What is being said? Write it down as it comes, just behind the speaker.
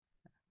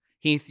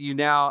Heath, you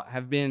now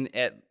have been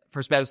at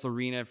First Baptist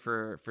Lorena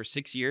for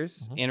 6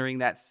 years, Mhm. entering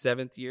that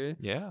 7th year.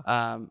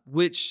 Yeah.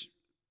 Which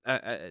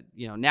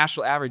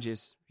national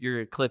averages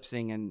you're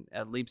eclipsing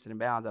and leaps and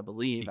bounds, I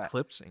believe.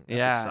 Eclipsing. That's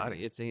Yeah,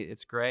 exciting.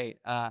 it's great.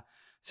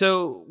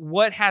 So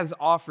what has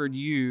offered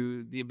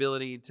you the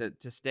ability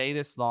to stay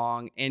this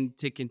long and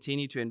to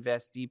continue to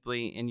invest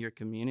deeply in your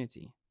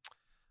community?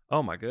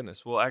 Oh my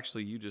goodness. Well,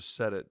 actually, you just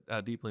said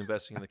it. Deeply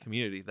investing in the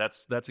community.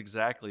 That's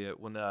exactly it.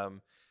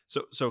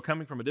 So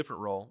coming from a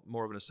different role,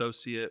 more of an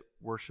associate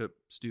worship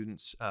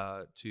students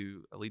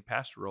to a lead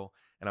pastor role,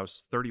 and I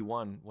was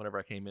 31 whenever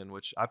I came in,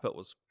 which I felt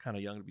was kind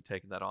of young to be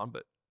taking that on,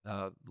 but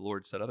the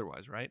Lord said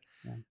otherwise, right?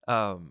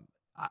 Yeah. Um,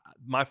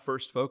 my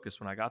first focus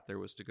when I got there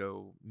was to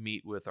go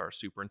meet with our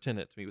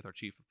superintendent, to meet with our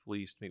chief of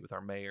police, to meet with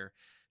our mayor,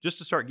 just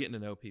to start getting to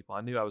know people.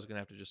 I knew I was going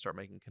to have to just start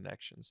making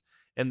connections,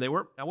 and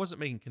I wasn't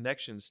making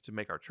connections to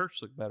make our church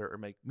look better or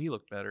make me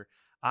look better.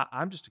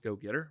 I'm just a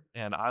go-getter,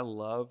 and I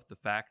love the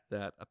fact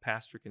that a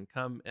pastor can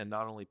come and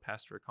not only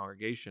pastor a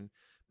congregation,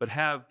 but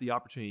have the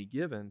opportunity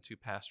given to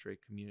pastor a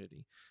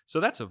community. So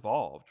that's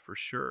evolved for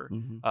sure.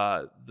 Mm-hmm.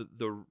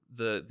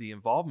 The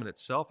involvement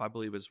itself, I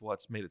believe, is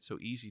what's made it so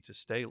easy to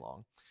stay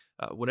long.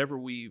 Whenever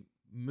we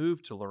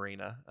moved to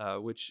Lorena,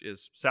 which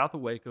is south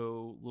of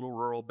Waco, little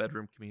rural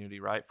bedroom community,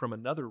 right, from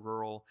another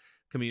rural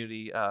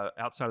community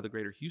outside of the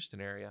greater Houston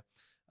area.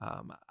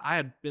 I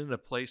had been in a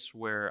place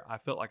where I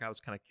felt like I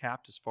was kind of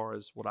capped as far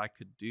as what I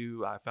could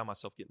do. I found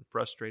myself getting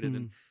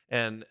frustrated,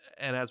 and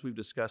as we've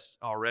discussed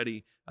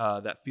already,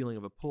 that feeling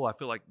of a pull. I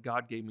feel like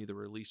God gave me the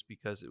release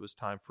because it was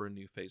time for a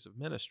new phase of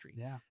ministry.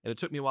 Yeah. And it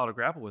took me a while to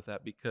grapple with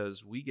that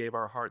because we gave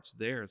our hearts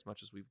there as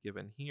much as we've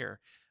given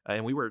here,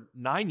 and we were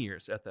 9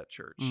 years at that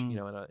church, in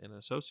an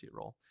associate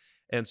role.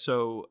 And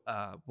so,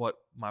 what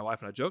my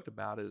wife and I joked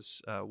about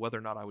is whether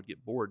or not I would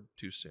get bored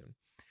too soon.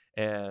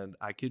 And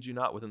I kid you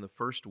not, within the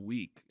first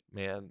week,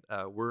 man,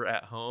 we're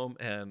at home,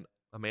 and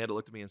Amanda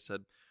looked at me and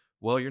said,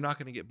 "Well, you're not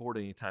going to get bored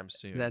anytime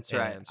soon." That's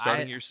right. And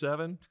starting year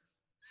 7,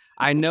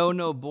 I know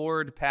no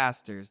bored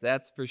pastors.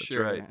 That's for that's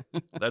sure.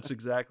 right. That's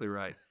exactly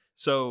right.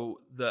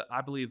 So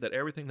I believe that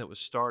everything that was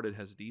started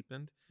has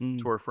deepened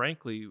to where,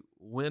 frankly,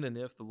 when and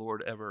if the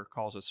Lord ever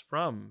calls us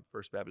from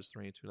First Baptist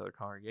 3 into another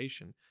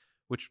congregation,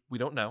 which we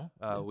don't know,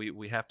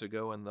 we have to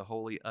go in the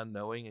holy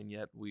unknowing, and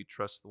yet we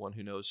trust the one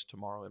who knows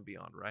tomorrow and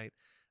beyond, right?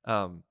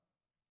 Um,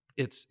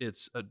 it's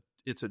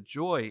a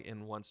joy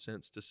in one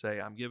sense to say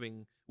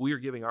we are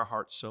giving our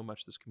hearts so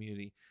much to this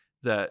community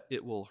that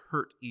it will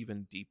hurt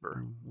even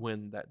deeper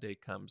when that day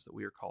comes that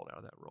we are called out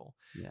of that role.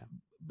 Yeah.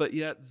 But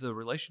yet the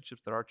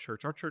relationships that our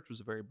church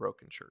was a very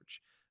broken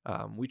church.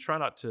 We try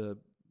not to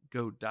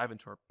go dive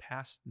into our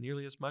past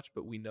nearly as much,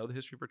 but we know the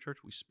history of our church.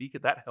 We speak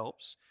it. That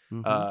helps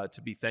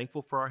to be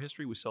thankful for our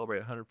history. We celebrate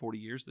 140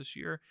 years this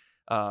year,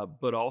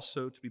 but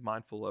also to be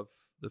mindful of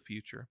the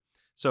future.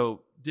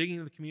 So digging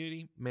into the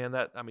community, man,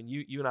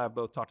 you and I have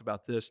both talked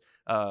about this.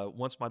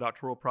 Once my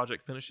doctoral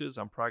project finishes,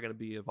 I'm probably going to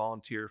be a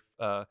volunteer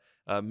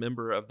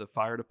member of the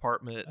fire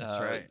department, That's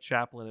right.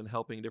 chaplain, and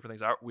helping different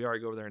things. We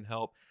already go over there and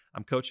help.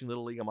 I'm coaching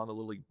Little League. I'm on the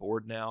Little League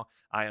board now.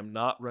 I am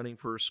not running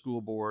for a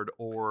school board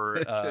or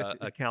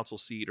a council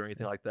seat or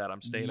anything like that.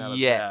 I'm staying out of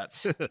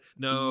that.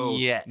 No.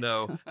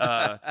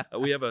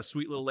 We have a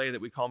sweet little lady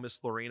that we call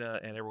Miss Lorena,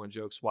 and everyone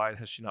jokes, why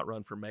has she not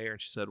run for mayor?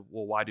 And she said,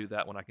 well, why do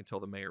that when I can tell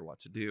the mayor what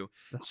to do?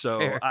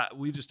 So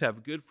we just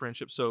have good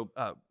friendships. So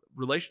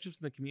relationships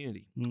in the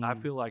community. I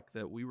feel like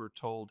that we were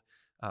told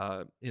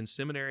in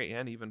seminary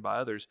and even by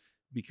others,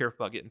 be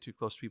careful about getting too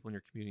close to people in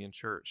your community and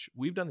church.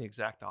 We've done the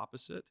exact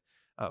opposite.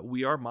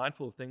 We are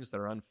mindful of things that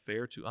are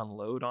unfair to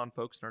unload on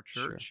folks in our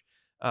church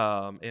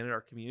and in our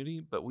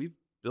community, but we've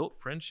built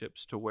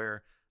friendships to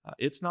where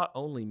it's not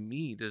only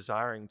me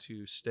desiring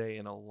to stay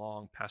in a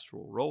long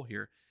pastoral role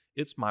here,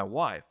 it's my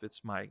wife,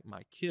 it's my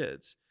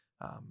kids.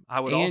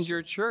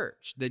 Your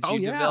church that you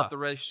develop the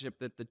relationship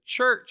that the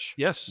church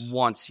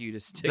wants you to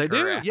stick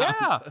around.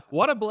 Yeah.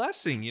 What a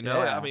blessing,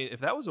 Yeah. I mean, if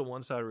that was a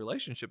one-sided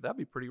relationship, that'd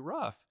be pretty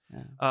rough.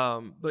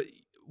 Yeah. But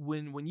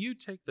when you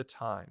take the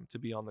time to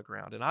be on the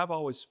ground, and I've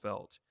always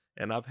felt,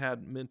 and I've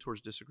had mentors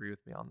disagree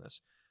with me on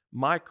this,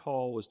 my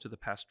call was to the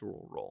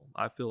pastoral role.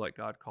 I feel like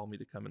God called me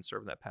to come and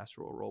serve in that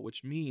pastoral role,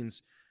 which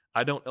means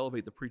I don't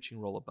elevate the preaching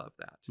role above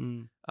that.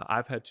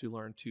 I've had to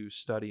learn to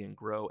study and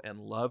grow and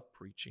love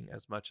preaching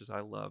as much as I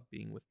love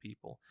being with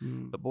people.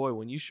 But boy,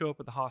 when you show up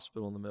at the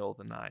hospital in the middle of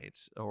the night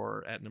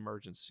or at an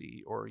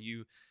emergency, or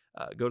you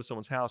go to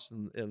someone's house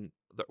in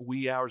the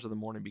wee hours of the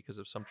morning because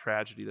of some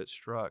tragedy that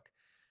struck,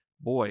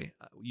 boy,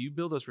 you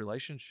build those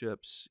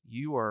relationships,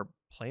 you are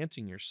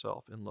planting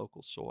yourself in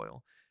local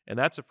soil. And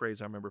that's a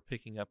phrase I remember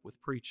picking up with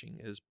preaching,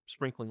 is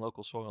sprinkling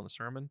local soil in the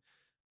sermon.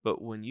 But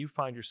when you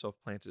find yourself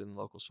planted in the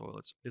local soil,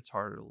 it's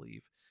harder to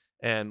leave.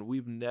 And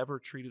we've never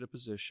treated a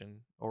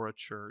position or a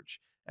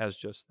church as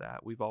just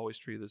that. We've always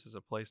treated this as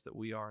a place that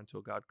we are until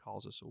God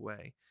calls us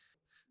away.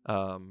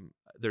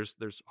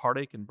 There's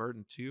heartache and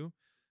burden too.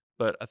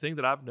 But a thing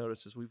that I've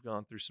noticed as we've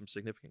gone through some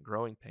significant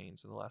growing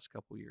pains in the last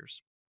couple of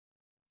years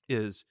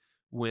is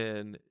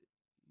when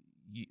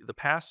the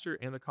pastor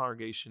and the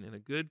congregation, in a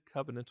good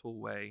covenantal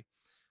way,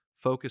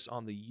 focus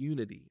on the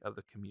unity of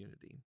the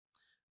community,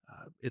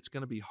 it's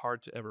going to be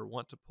hard to ever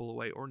want to pull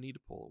away or need to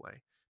pull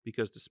away,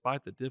 because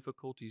despite the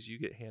difficulties you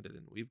get handed,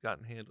 and we've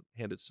gotten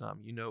handed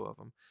some, you know of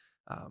them,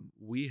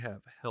 we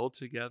have held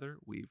together.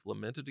 We've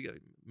lamented together,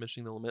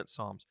 mentioning the lament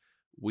Psalms.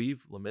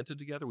 We've lamented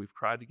together, we've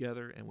cried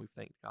together, and we've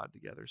thanked God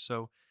together.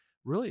 So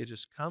really, it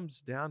just comes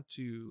down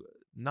to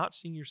not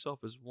seeing yourself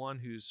as one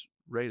who's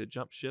ready to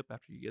jump ship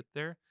after you get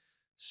there,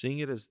 seeing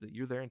it as that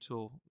you're there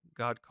until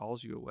God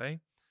calls you away,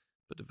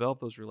 but develop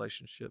those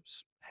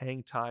relationships,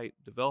 hang tight,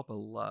 develop a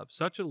love,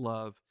 such a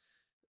love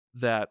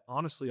that,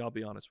 honestly, I'll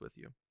be honest with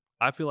you,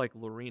 I feel like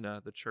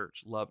Lorena, the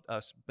church, loved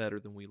us better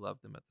than we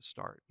loved them at the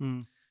start.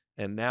 Mm,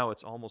 And now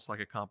it's almost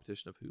like a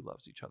competition of who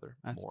loves each other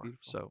that's more.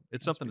 beautiful. So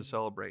it's That's something to beautiful.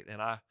 celebrate.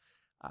 And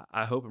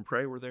I hope and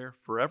pray we're there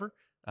forever.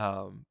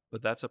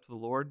 But that's up to the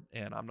Lord,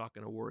 and I'm not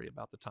going to worry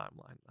about the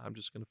timeline. I'm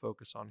just going to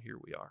focus on here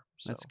we are.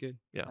 So, That's good.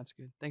 yeah. That's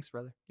good. Thanks,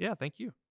 brother. Yeah, thank you.